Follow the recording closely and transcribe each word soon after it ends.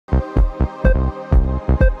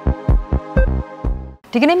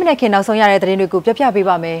ဒီကနေ့မနေ့ကနောက်ဆုံးရတဲ့သတင်းတွေကိုပြပြပေး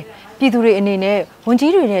ပါမယ်။ပြည်သူတွေအနေနဲ့ဝန်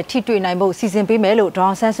ကြီးတွေနဲ့ထိတွေ့နိုင်ဖို့စီစဉ်ပေးမယ်လို့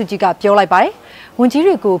ဒေါအောင်ဆန်းစုကြည်ကပြောလိုက်ပါတယ်။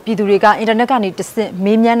ဝန်ကြီးတွေကိုပြည်သူတွေကအင်တာနက်ကနေတဆ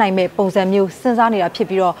င့်မေးမြန်းနိုင်မဲ့ပုံစံမျိုးစဉ်းစားနေတာဖြစ်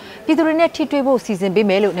ပြီးတော့ပြည်သူတွေနဲ့ထိတွေ့ဖို့စီစဉ်ပေး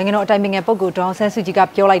မယ်လို့နိုင်ငံတော်အတိုင်ပင်ခံပုဂ္ဂိုလ်ဒေါအောင်ဆန်းစုကြည်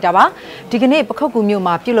ကပြောလိုက်တာပါ။ဒီကနေ့ပခုတ်ကူမြို့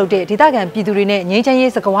မှာပြုလုပ်တဲ့ဒေသခံပြည်သူတွေနဲ့ငြိမ်းချ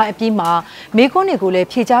မ်းရေးစကားဝိုင်းအပြီးမှာမေကွန်းတွေကိုလ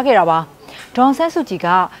ည်းဖြေကြားခဲ့တာပါ။ဒေါအောင်ဆန်းစုကြည်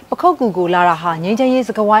ကပခုတ်ကူကိုလာတာဟာငြိမ်းချမ်း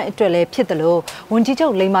ရေးစကားဝိုင်းအတွက်လည်းဖြစ်တယ်လို့ဝန်ကြီး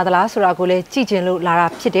ချုပ်လိမ္မာသလားဆိုတာကိုလည်းကြည့်ကျင်လို့လာတာ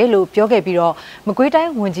ဖြစ်တယ်လို့ပြောခဲ့ပြီးတော့မကွေးတို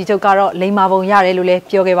င်းဝန်ကြီးချုပ်ကတော့လိမ္မာပုံရတယ်လို့လ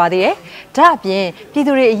ည်းပြောခဲ့ပါသေးတယ်။ဒါ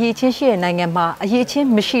အပြင်ပြည်သူတွေအရေးချင်းရှိတဲ့နိုင်ငံမှာအရေးချင်း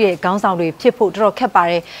မရှိတဲ့ခေါင်းဆောင်တွေဖြစ်ဖို့တော်တော်ခက်ပါ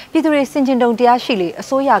တယ်။ပြည်သူတွေစင်ကျင်တုံတရားရှိလေ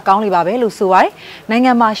အစိုးရကောင်းလေပါပဲလို့ဆိုပါတယ်။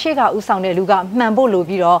နိုင်ငံမှာရှေ့ကဥဆောင်တဲ့လူကမှန်ဖို့လို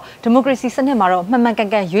ပြီးတော့ဒီမိုကရေစီစနစ်မှာတော့မှန်မှန်ကန်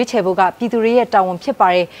ကန်ရွေးချယ်ဖို့ကပြည်သူတွေရဲ့တာဝန်ဖြစ်ပါတ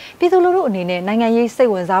ယ်။ပြည်သူလူထုအနေနဲ့နိုင်ငံရေးစိတ်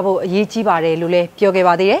ဝင်စားဖို့အရေးကြီးပါတယ်လို့လည်းပြောခဲ့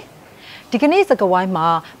ပါသေးတယ်။ဒီကနေ့စကားဝိုင်း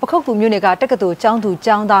မှာပခုတ်ကူမြို့နယ်ကတက္ကသိုလ်ကျော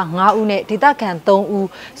င်းသူကျောင်းသား9ဦးနဲ့ဒေသခံ3ဦး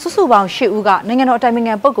စုစုပေါင်း10ဦးကနိုင်ငံတော်အတိုင်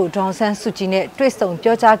ပင်ခံပုဂ္ဂိုလ်ဒေါအောင်ဆန်းစုကြည်နဲ့တွေ့ဆုံ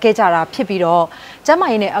ပြောကြားခဲ့ကြတာဖြစ်ပြီးတော့ကျန်းမာ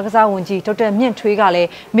ရေးနဲ့အားကစားဝန်ကြီးဒေါက်တာမြင့်ထွေးကလ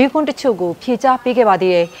ည်းမေကွန်းတချို့ကိုဖြေကြားပေးခဲ့ပါ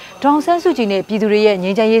သေးတယ်။ဒေါအောင်ဆန်းစုကြည်နဲ့ပြည်သူတွေရဲ့ငြိ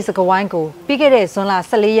မ်းချမ်းရေးစကားဝိုင်းကိုပြီးခဲ့တဲ့ဇွန်လ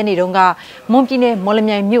14ရက်နေ့တုန်းကမွန်ပြည်နယ်မော်လ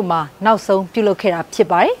မြိုင်မြို့မှာနောက်ဆုံးပြုလုပ်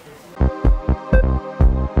ခဲ့တာဖြစ်ပါတယ်။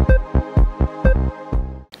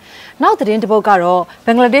နောက်သတင်းတစ်ပုဒ်ကတော့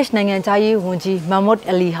ဘင်္ဂလားဒေ့ရှ်နိုင်ငံသားရေးဝန်ကြီး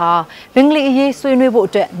မမ်မွတ်အလီဟာဘင်္ဂလီအ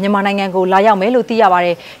ရေးဆွေးနွေးဖို့အတွက်မြန်မာနိုင်ငံကိုလာရောက်မယ်လို့သိ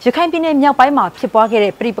ရပါတယ်။ရခိုင်ပြည်နယ်မြောက်ပိုင်းမှာဖြစ်ပွား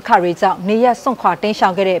ခဲ့တဲ့ပြည်ပခါတွေကြောင့်နေရစွန့်ခွာတင်းရှော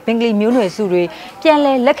င်ခဲ့တဲ့ဘင်္ဂလီမျိုးနွယ်စုတွေပြန်လ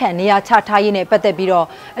ည်လက်ခံနေရချထားရေးနဲ့ပတ်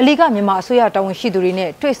သက်ပြီးတော့အလီကမြန်မာအစိုးရတာဝန်ရှိသူတွေ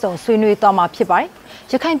နဲ့တွေ့ဆုံဆွေးနွေးသွားမှာဖြစ်ပါတယ်။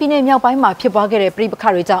ရခိုင်ပြည်နယ်မြောက်ပိုင်းမှာဖြစ်ပွားခဲ့တဲ့ပြည်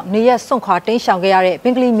ပခါတွေကြောင့်နေရစွန့်ခွာတင်းရှောင်ခဲ့ရတဲ့ဘ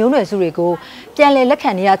င်္ဂလီမျိုးနွယ်စုတွေကိုပြန်လည်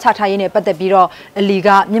လက်ခံနေရချထားရေးနဲ့ပတ်သက်ပြီးတော့အလီ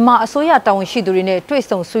ကမြန်မာအစိုးရတာဝန်ရှိသူတွေ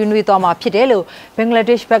နဲ့တွေ့ဆုံဆွေးနွေးသွားမှာဖြစ်တယ်လို့ဘင်္ဂလား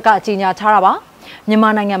ဒေ့ရှ်ဘက်ကကြေညာထားတာပါမြန်မာ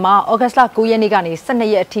နိုင်ငံမှာဩဂတ်လ9ရက်နေ့ကနေ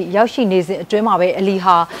12ရက်အထိရောက်ရှိနေစဉ်အတွင်းမှာပဲ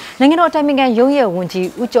အလီဟာနိုင်ငံတော်အတိုင်ပင်ခံရုံးရဲ့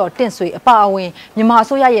ဝန်ကြီးဦးကျော်တင့်ဆွေအပါအဝင်မြန်မာ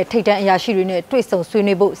အစိုးရရဲ့ထိပ်တန်းအရာရှိတွေနဲ့တွေ့ဆုံဆွေး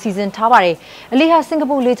နွေးဖို့စီစဉ်ထားပါတယ်။အလီဟာစင်ကာ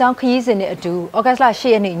ပူလေကြောင်းခရီးစဉ်နဲ့အတူဩဂတ်လ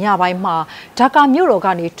10ရက်နေ့ညပိုင်းမှာဒါကာမြို့တော်က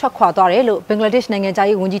နေထွက်ခွာသွားတယ်လို့ဘင်္ဂလားဒေ့ရှ်နိုင်ငံသား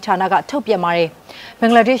ရေးဝန်ကြီးဌာနကထုတ်ပြန်ပါတယ်။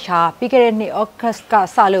ဘင်္ဂလားဒေ့ရှ်ဟာပြီးခဲ့တဲ့နှစ်ဩဂတ်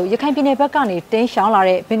ကစလို့ရခိုင်ပြည်နယ်ဘက်ကနေတ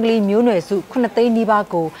င်းရှောင်လာတဲ့ဘင်္ဂလီမျိုးနွယ်စု9သိန်းနီး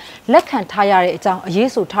ပါးကိုလက်ခံထားရတဲ့အကြောင်းအရေး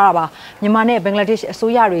ဆိုထားတာပါမြန်မာနဲ့ဘင်္ဂလားဒေ့ရှ်အ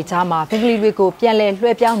စိုးရတွေကြားမှာဘင်္ဂလီတွေကိုပြန်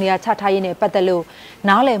လည်လွှဲပြောင်းနေရချထားရေးနဲ့ပတ်သက်လို့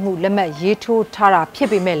နားလည်မှုလက်မှတ်ရေးထိုးထားတာဖြစ်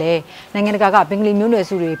ပေမဲ့လည်းနိုင်ငံတကာကဘင်္ဂလီမျိုးနွယ်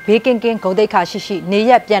စုတွေဘေးကင်းကင်းဂုဏ်သိက္ခာရှိရှိနေ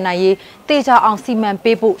ရပြန်နိုင်ရေးတေချာ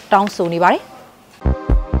အောင်စီမံပေးဖို့တောင်းဆိုနေပါတယ်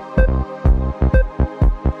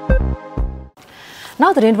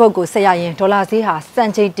နောက်သတင်းတစ်ပုဒ်ကိုဆက်ရရင်ဒေါ်လာဈေးဟာစံ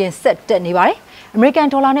ချိန်တင်ဆက်တက်နေပါတယ်။အမေရိကန်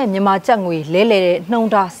ဒေါ်လာနဲ့မြန်မာကျပ်ငွေလဲလှယ်တဲ့နှု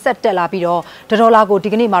န်းထားဆက်တက်လာပြီးတော့ဒေါ်လာ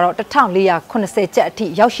ကိုဒီကနေ့မှာတော့1480ကျပ်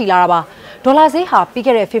အထိရောက်ရှိလာတာပါ။ဒေါ်လာ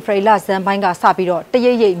ဈေးဟာပြီးခဲ့တဲ့ဖေဖော်ဝါရီလဇန်ပိုင်းကစပြီးတော့တ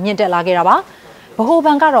ရိပ်ရိပ်မြင့်တက်လာခဲ့တာပါ။ဗဟို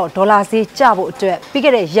ဘဏ်ကတော့ဒေါ်လာဈေးကျဖို့အတွက်ပြီး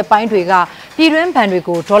ခဲ့တဲ့ရက်ပိုင်းတွေကပြည်တွင်းဘဏ်တွေ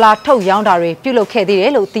ကိုဒေါ်လာထုတ်ရောင်းတာတွေပြုလုပ်ခဲ့သေးတ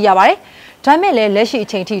ယ်လို့သိရပါတယ်။ဒါပေမဲ့လည်းလက်ရှိအ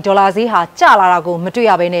ချိန်ထိဒေါ်လာဈေးဟာကျလာတာကိုမတွေ့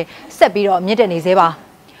ရဘဲနဲ့ဆက်ပြီးတော့မြင့်တက်နေသေးပါ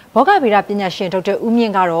။ဘောဂဗေဒပညာရှင်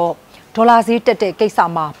ဒေါက်တာဦးမြင့်ကတော့ဒေါ်လာဈေးတက်တဲ့ကိစ္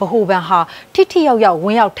စမှာဗဟိုဘဏ်ဟာထိထိရောက်ရောက်ဝ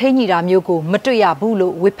င်ရောက်ထိန်းညှိတာမျိုးကိုမတွေ့ရဘူး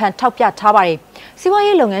လို့ဝေဖန်ထောက်ပြထားပါတယ်။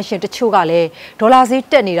စီးပွားရေးလုပ်ငန်းရှင်တချို့ကလည်းဒေါ်လာဈေး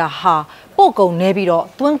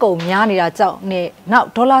တက်နေတာဟာပို့ကုန်နေပြီးတော့သွင်းကုန်များနေတာကြောင့်နဲ့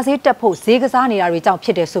နောက်ဒေါ်လာဈေးတက်ဖို့ဈေးကစားနေတာတွေကြောင့်ဖြ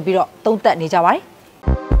စ်တယ်ဆိုပြီးတော့သုံးသပ်နေကြပါတယ်။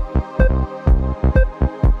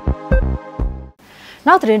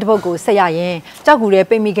နောက်သတင်းတစ်ပုဒ်ကိုဆက်ရ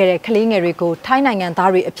ရင်ကြောက်ကူရဲပိတ်မိခဲ့တဲ့ကလေးငယ်တွေကိုထိုင်း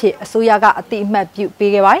နိုင်ငံသားတွေအဖြစ်အစိုးရကအတိအမှတ်ပြု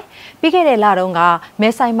ပေးခဲ့ပါတယ်။ပြီးခဲ့တဲ့လတုန်း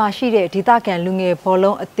ကမဲဆိုင်မှာရှိတဲ့ဒေသခံလူငယ်ဘော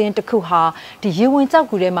လုံးအသင်းတစ်ခုဟာဒီရေ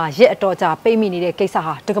ဝင်ကြောက်ကူထဲမှာရက်အတော်ကြာပိတ်မိနေတဲ့ကိစ္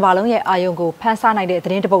စဟာတစ်ကမ္ဘာလုံးရဲ့အာရုံကိုဖန်ဆားနိုင်တဲ့သတ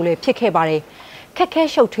င်းတစ်ပုဒ်လေးဖြစ်ခဲ့ပါတယ်။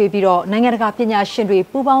ခက်ခဲရှုပ်ထွေးပြီးတော့နိုင်ငံတကာပညာရှင်တွေ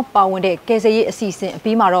ပူးပေါင်းပါဝင်တဲ့ကယ်ဆယ်ရေးအစီအစဉ်အ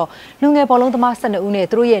ပြီးမှာတော့လူငယ်ဘောလုံးသမား12ဦး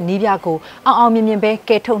နဲ့သူတို့ရဲ့နီးပြကိုအောင်မြင်ပဲက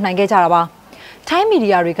ယ်ထုတ်နိုင်ခဲ့ကြတာပါ။ထိုင်းမီဒီ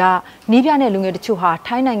ယာတွေကနီးပြတဲ့လူငယ်တ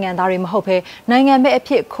ချို့ဟာထိုင်းနိုင်ငံသားတွေမဟုတ်ဘဲနိုင်ငံမဲ့အဖြ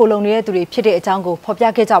စ်ခိုလုံနေတဲ့သူတွေဖြစ်တဲ့အကြောင်းကိုဖော်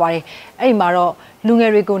ပြခဲ့ကြပါတယ်။အဲ့ဒီမှာတော့လူ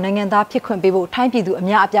ငယ်တွေကိုနိုင်ငံသားဖြစ်ခွင့်ပေးဖို့ထိုင်းပြည်သူအ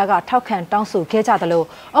များအပြားကထောက်ခံတောင်းဆိုခဲ့ကြသ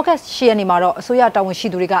လိုဩဂတ်10ရက်နေ့မှာတော့အစိုးရတာဝန်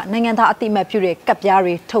ရှိသူတွေကနိုင်ငံသားအသိအမှတ်ပြုတဲ့ကပ်ပြား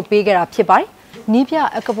တွေထုတ်ပေးခဲ့တာဖြစ်ပါတယ်။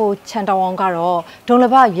နီးပြအကပိုချန်တောင်အောင်ကတော့ဒုံ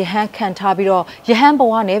လဘရဟန်းခံထားပြီးတော့ရဟန်းဘ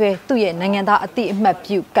ဝနဲ့ပဲသူ့ရဲ့နိုင်ငံသားအသိအမှတ်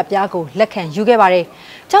ပြုကပ်ပြားကိုလက်ခံယူခဲ့ပါတယ်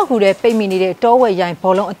။ကြောက်ကူတဲ့ပိတ်မိနေတဲ့တောဝက်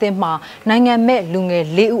ရိုင်ဘောလုံးအသင်းမှာနိုင်ငံမဲ့လူငယ်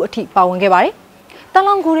4ဦးအထိပါဝင်ခဲ့ပါတယ်။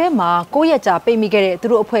တန်လောင်ကူထဲမှာ9ရက်ကြာပိတ်မိခဲ့တဲ့သူ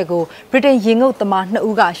တို့အဖွဲ့ကိုဗြိတိန်ရေငုပ်သမား2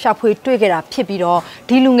ဦးကရှာဖွေတွေ့ခဲ့တာဖြစ်ပြီးတော့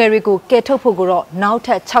ဒီလူငယ်တွေကိုကယ်ထုတ်ဖို့ကိုတော့နောက်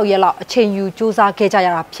ထပ်6ရက်လောက်အချိန်ယူစူးစမ်းခဲ့ကြ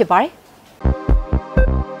ရတာဖြစ်ပါတယ်။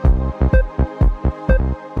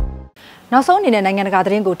 နောက်ဆုံးအနေနဲ့နိုင်ငံတကာသ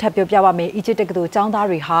တင်းကိုထပ်ပြောပြပါမယ်။အီဂျစ်တက္ကသိုလ်ကျောင်းသား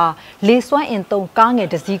တွေဟာလေစွမ်းအင်သုံးကားငယ်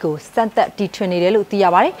တစ်စီးကိုစမ်းသပ်တီထွင်နေတယ်လို့သိရ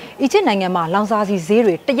ပါတယ်။အီဂျစ်နိုင်ငံမှာလောင်စာဆီဈေး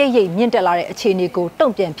တွေတရိပ်ရိပ်မြင့်တက်လာတဲ့အခြေအနေကို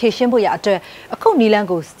တုံ့ပြန်ဖြေရှင်းဖို့ရအတွက်အခုနီလန်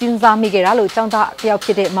ကိုစဉ်းစားမိခဲ့တာလို့ကျောင်းသားတယောက်ဖြ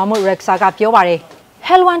စ်တဲ့မာမွတ်ရက်ဆာကပြောပါတယ်။ ဟ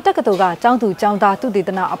ယ်လ်ဝမ်တက္ကသိုလ်ကကျောင်းသူကျောင်းသားသူတေသ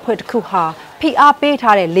နအဖွဲ့တစ်ခုဟာဖိအားပေး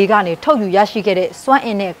ထားတဲ့လေကနေထုတ်ယူရရှိခဲ့တဲ့စွမ်းအ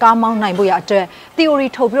င်နဲ့ကားမောင်းနိုင်ဖို့ရအတွက် theory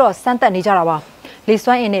ထုတ်ပြီးတော့စမ်းသပ်နေကြတာပါလေ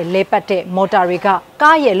စွမ်းအင်နဲ့လဲပတ်တဲ့မော်တာတွေက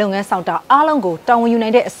ကားရဲ့လုပ်ငန်းဆောင်တာအားလုံးကိုတာဝန်ယူနို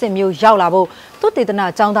င်တဲ့အဆင့်မျိုးရောက်လာဖို့သူတေသန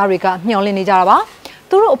ကျောင်းသားတွေကမျှော်လင့်နေကြတာပါ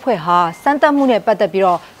သူတို့အဖွဲ့ဟာစမ်းသပ်မှုနဲ့ပတ်သက်ပြီး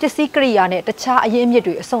တော့ပစ္စည်းကိရိယာနဲ့တခြားအရင်းအမြစ်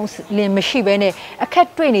တွေအစုံလင်မရှိဘဲနဲ့အခက်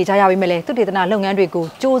တွေ့နေကြရပါမယ်လေသူတေသနလုပ်ငန်းတွေကိုစ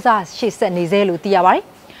조사ရှေ့ဆက်နေသေးလို့သိရပါတယ်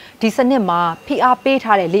ဒီစနစ်မှာဖိအားပေး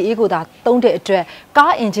ထားတဲ့လေအေးကိုသာသုံးတဲ့အတွက်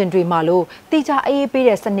ကားအင်ဂျင်တွေမှာလို့တိကျအေးပေး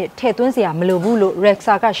တဲ့စနစ်ထည့်သွင်းစရာမလိုဘူးလို့ရက်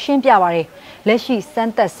ဆာကရှင်းပြပါတယ်လက်ရှိစ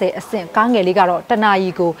မ်းသပ်ဆဲအဆင့်ကားငယ်လေးကတော့တနာရီ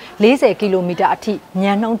ကို40ကီလိုမီတာအထိ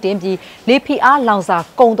ညံနှုံးတင်ပြီးလေဖိအားလောင်စာ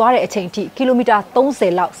ကုန်သွားတဲ့အချိန်အထိကီလိုမီတာ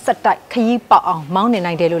30လောက်ဆက်တိုက်ခရီးပေါအောင်မောင်းနေ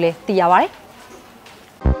နိုင်တယ်လို့လည်းသိရပါတယ်